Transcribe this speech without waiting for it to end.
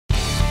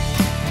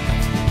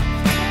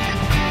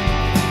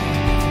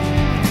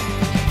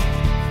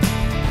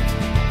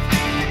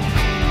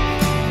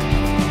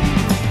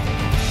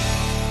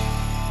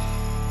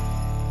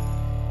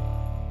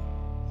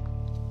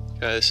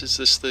Okay, this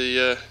is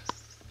the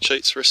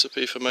Cheats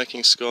recipe for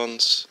making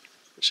scones,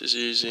 which is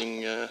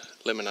using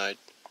lemonade.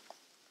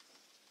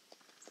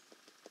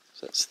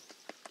 So that's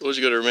all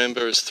you got to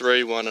remember is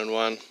 3, 1 and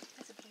 1,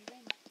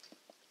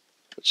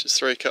 which is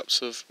 3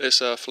 cups of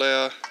SR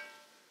flour,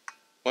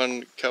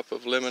 1 cup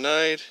of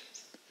lemonade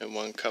and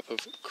 1 cup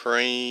of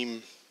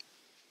cream.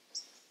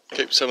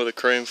 Keep some of the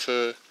cream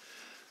for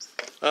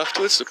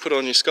afterwards to put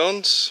on your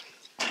scones.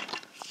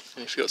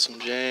 And if you've got some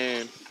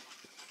jam.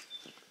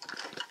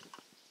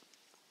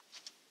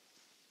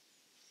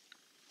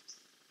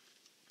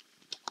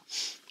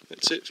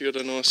 That's it. If you've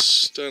got a nice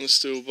stainless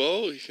steel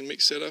bowl, you can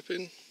mix that up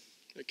in.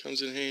 It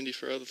comes in handy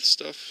for other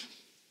stuff,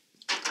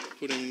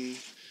 putting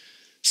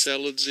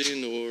salads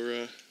in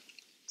or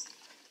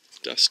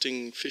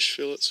dusting fish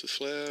fillets with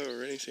flour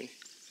or anything.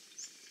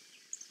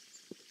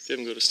 If you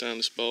haven't got a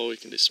stainless bowl, you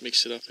can just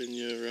mix it up in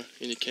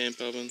your camp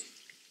oven.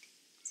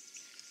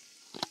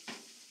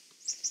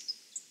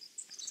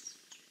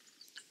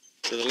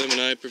 So the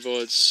lemonade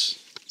provides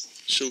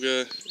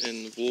sugar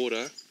and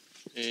water,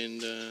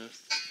 and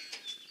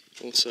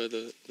also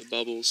the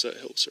bubbles, that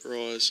helps it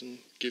rise and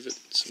give it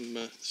some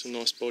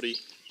nice body.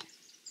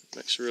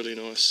 Makes a really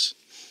nice,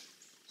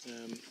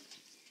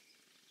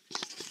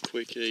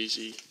 quick,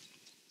 easy.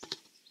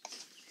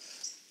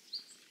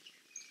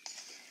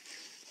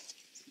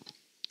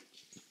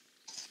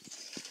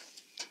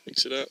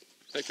 Mix it up,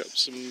 make up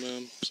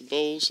some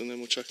balls, and then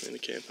we'll chuck it in the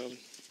camp oven.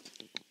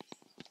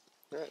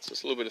 Alright, so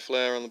just a little bit of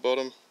flour on the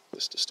bottom,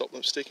 just to stop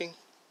them sticking.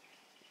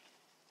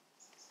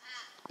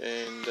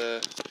 And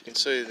you can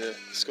see the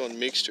scone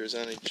mixture is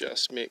only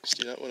just mixed.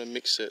 You don't want to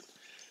mix it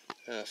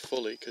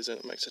fully, because then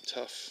it makes a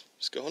tough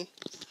scone.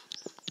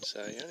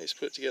 So you just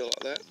put it together like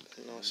that.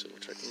 A nice little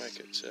trick to make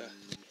it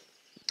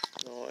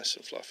nice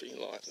and fluffy and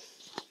light.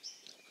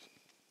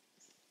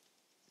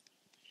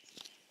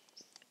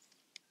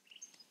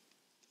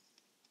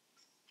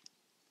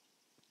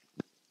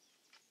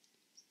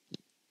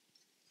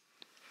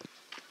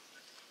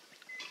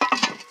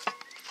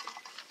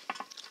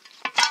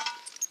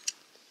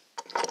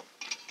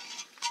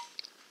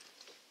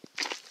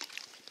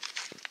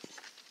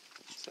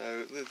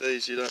 So with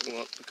these, you don't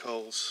want the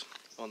coals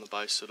on the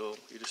base at all,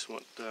 you just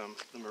want them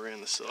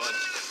around the side.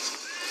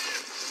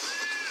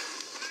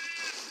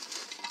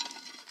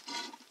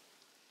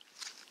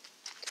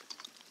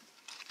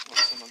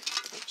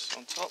 Some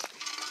on top.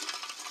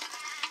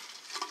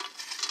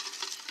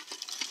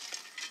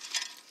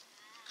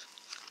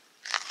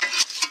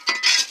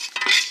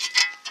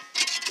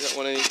 You don't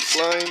want any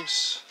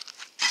flames,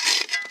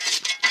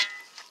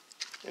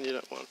 and you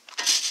don't want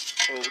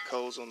all the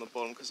coals on the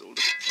bottom, because it will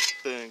just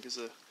burn, because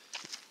they're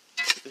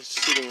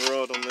sitting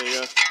right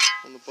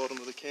on the bottom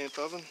of the camp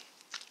oven.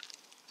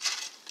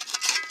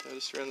 So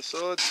just around the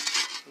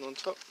sides and on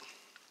top.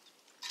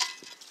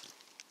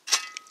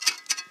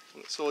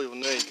 And that's all you'll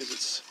need, because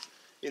it's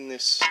in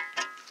this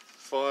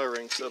fire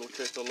ring, so it'll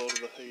keep a lot of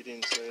the heat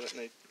in, so you don't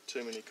need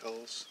too many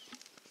coals.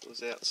 If it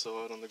was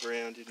outside on the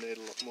ground, you'd need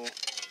a lot more.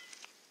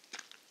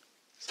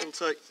 So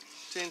it'll take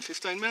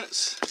 10-15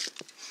 minutes.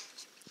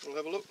 We'll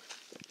have a look.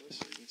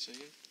 So you can see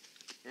him.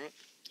 Alright?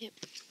 Yep.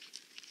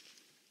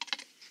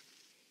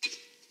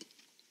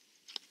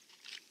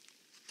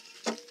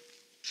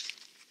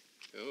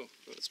 Oh,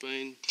 well, it's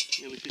been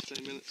nearly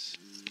 15 minutes.